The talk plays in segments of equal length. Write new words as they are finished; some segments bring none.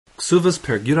Kesubos,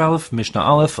 Perek Yud Aleph, Mishnah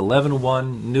Aleph,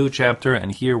 11:1, new chapter,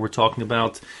 and here we're talking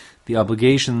about the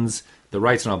obligations, the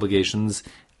rights and obligations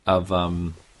of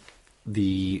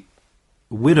the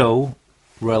widow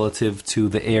relative to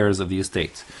the heirs of the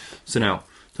estate. So now,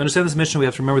 to understand this Mishnah, we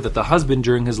have to remember that the husband,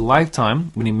 during his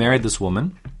lifetime, when he married this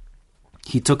woman,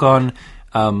 he took on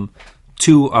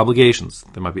two obligations.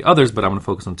 There might be others, but I'm going to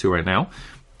focus on two right now.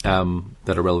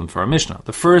 That are relevant for our Mishnah.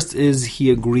 The first is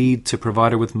he agreed to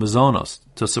provide her with mazonos,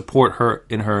 to support her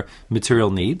in her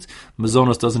material needs.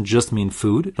 Mazonos doesn't just mean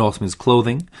food, it also means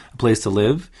clothing, a place to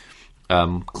live,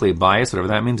 clay bias, whatever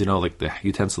that means, like the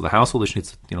utensils of the household. She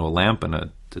needs, a lamp and a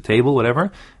table,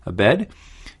 whatever, a bed.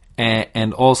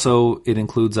 And also it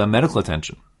includes medical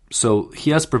attention. So he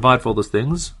has to provide for all those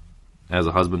things as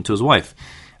a husband to his wife.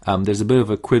 There's a bit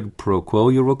of a quid pro quo,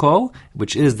 you'll recall,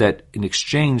 which is that in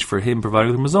exchange for him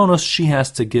providing with mazonos, she has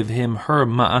to give him her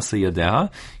ma'asa yadeha.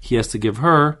 She has to give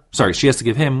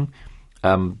him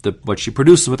what she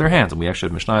produces with her hands. And we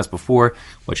actually had Mishnahs before,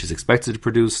 what she's expected to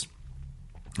produce,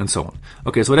 and so on.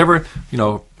 Okay, so whatever,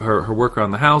 her work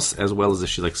around the house, as well as if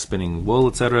she's like spinning wool,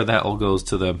 etc., that all goes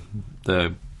to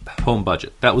the home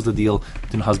budget. That was the deal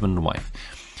between husband and wife.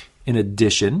 In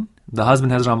addition, the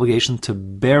husband has an obligation to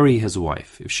bury his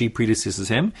wife. If she predeceases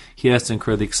him, he has to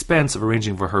incur the expense of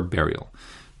arranging for her burial.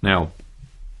 Now,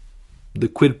 the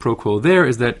quid pro quo there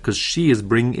is that because she is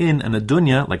bringing in an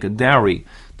adunya, like a dowry.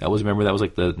 That was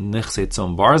like the nechse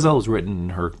tzom barzel, was written in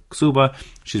her ksuba.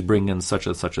 She's bringing in such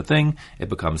a thing. It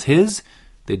becomes his.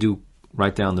 They do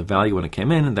write down the value when it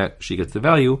came in, and that she gets the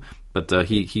value, but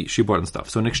she brought in stuff.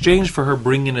 So in exchange for her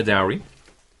bringing in a dowry,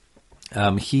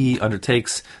 he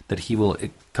undertakes that he will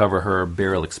cover her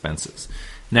burial expenses.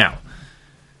 Now,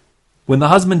 when the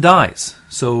husband dies,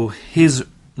 so his,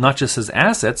 not just his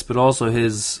assets, but also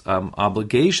his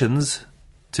obligations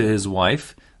to his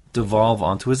wife devolve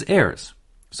onto his heirs.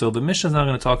 So the Mishnah is now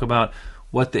going to talk about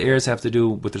what the heirs have to do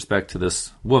with respect to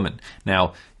this woman.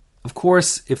 Now, of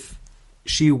course, if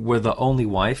she were the only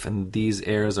wife and these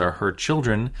heirs are her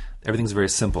children, everything's very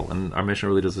simple, and our Mishnah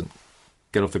really doesn't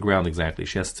get off the ground exactly.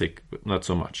 She has to take not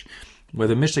so much. Where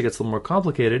the Mishnah gets a little more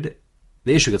complicated,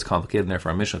 the issue gets complicated, and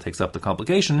therefore our Mishnah takes up the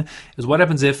complication, is what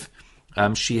happens if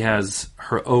she has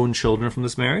her own children from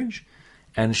this marriage,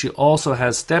 and she also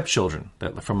has stepchildren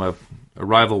from a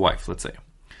rival wife, let's say.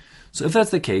 So if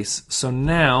that's the case, so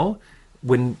now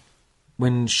when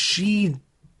he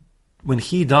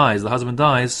dies, the husband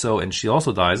dies, and she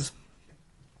also dies,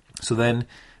 so then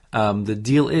the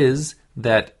deal is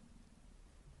that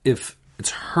if it's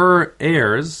her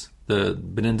heirs, the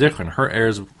B'nin Dichrin, her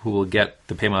heirs who will get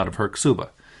the payment out of her ksuba,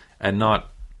 and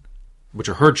not, which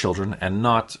are her children, and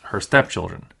not her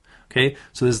stepchildren. Okay,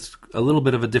 so there's a little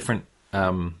bit of a different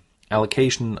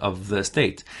allocation of the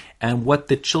estate, and what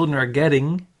the children are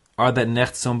getting are that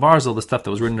nech tzom barzel, the stuff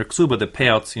that was written in her ksuba, the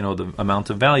payouts, the amount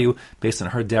of value based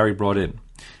on her dowry brought in.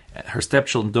 Her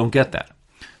stepchildren don't get that.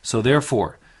 So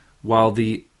therefore, while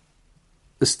the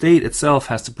estate itself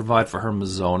has to provide for her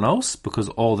mazonos, because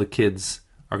all the kids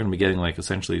are going to be getting,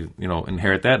 essentially,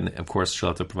 inherit that, and of course she'll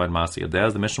have to provide ma'aseh yadeh,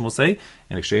 as the Mishnah will say,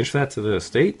 in exchange for that to the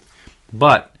estate.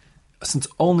 But since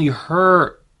only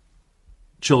her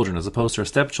children, as opposed to her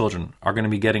stepchildren, are going to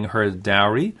be getting her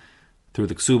dowry through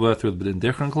the ksuba, through the B'nin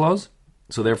Dichrin clause,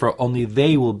 so therefore only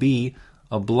they will be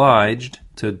obliged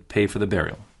to pay for the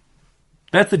burial.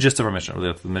 That's the gist of our Mishnah, or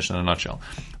that's the Mishnah in a nutshell.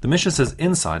 The Mishnah says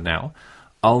inside now,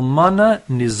 Almana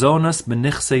nizonas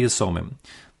benichse yisomim.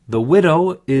 The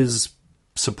widow is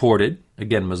supported,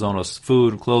 again, mazonos,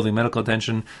 food, clothing, medical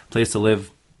attention, place to live,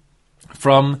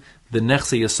 from the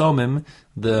nechse yisomim,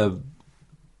 the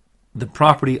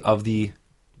property of the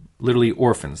literally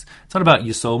orphans. It's not about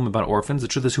yisom, about orphans. The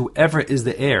truth is, whoever is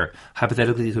the heir,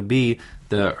 hypothetically it could be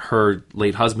her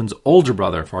late husband's older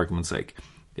brother, for argument's sake,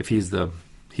 if he's the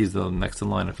next in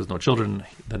line. If there's no children,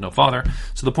 then no father.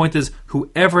 So the point is,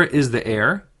 whoever is the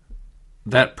heir,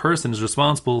 that person is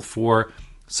responsible for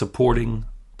supporting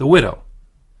the widow.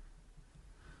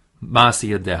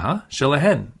 Ma'aseh yadeha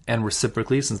shelahen. And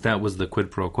reciprocally, since that was the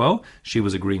quid pro quo, she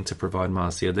was agreeing to provide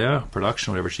ma'aseh yadeha,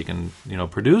 production, whatever she can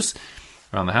produce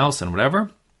around the house and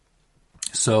whatever.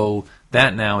 So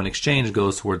that now in exchange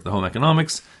goes towards the home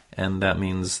economics, and that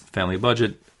means family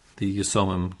budget. The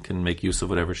Yisomim can make use of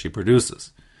whatever she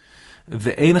produces.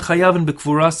 Ve'ein chayavin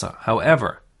b'kvurasa.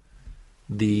 However,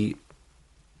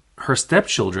 her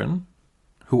stepchildren,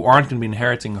 who aren't going to be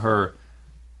inheriting her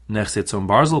nechse tzom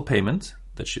barzel payment,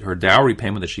 her dowry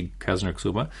payment that she has in her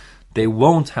ksuba, they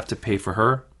won't have to pay for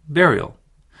her burial.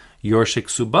 Yorshei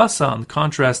ksubasa, in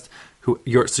contrast,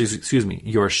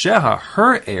 Yorsheha,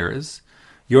 her heirs,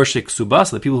 Yorshik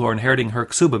Kesubos, the people who are inheriting her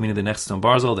Kesuba, meaning the next on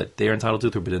Barzel, that they are entitled to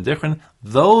through B'din Dichrin,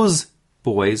 those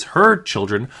boys, her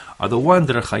children, are the ones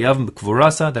that are Chayav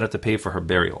B'Kvurasa, that have to pay for her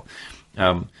burial.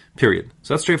 Period.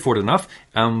 So that's straightforward enough.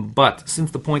 But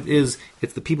since the point is,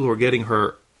 it's the people who are getting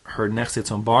her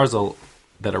Nechsitz on Barzel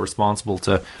that are responsible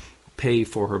to pay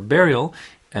for her burial,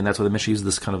 and that's why the Mishnah uses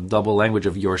this kind of double language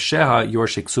of Yorsheha,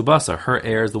 Yorshik Ksubasa. Her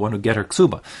heir is the one who get her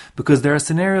Ksuba. Because there are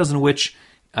scenarios in which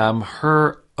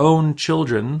her own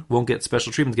children won't get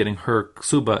special treatment getting her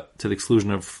Ksuba to the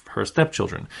exclusion of her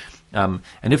stepchildren. And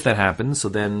if that happens, so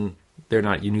then they're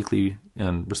not uniquely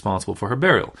responsible for her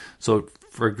burial. So,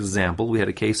 for example, we had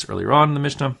a case earlier on in the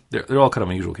Mishnah. They're all kind of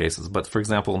unusual cases, but for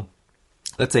example,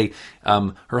 let's say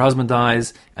her husband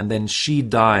dies, and then she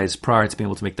dies prior to being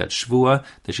able to make that shvua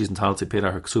that she's entitled to pay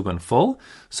out her ksuba in full.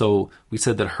 So we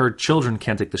said that her children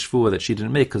can't take the shvua that she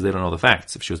didn't make because they don't know the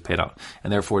facts if she was paid out,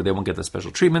 and therefore they won't get the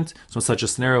special treatment. So in such a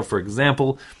scenario, for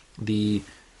example, it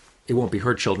won't be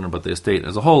her children, but the estate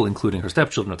as a whole, including her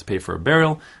stepchildren, have to pay for a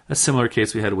burial. A similar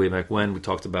case we had way back when we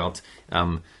talked about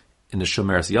in the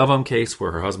Shomeres Yavam case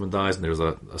where her husband dies and there's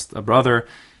a brother.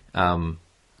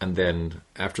 And then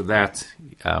after that,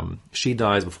 she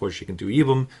dies before she can do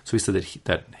Yibum. So we said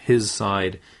that his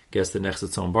side gets the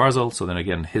Nechsetzon Barzel. So then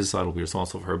again, his side will be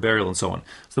responsible for her burial and so on.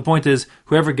 So the point is,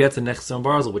 whoever gets the Nechsetzon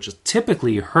Barzel, which is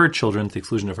typically her children to the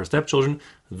exclusion of her stepchildren,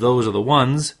 those are the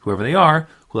ones, whoever they are,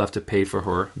 who will have to pay for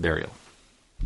her burial.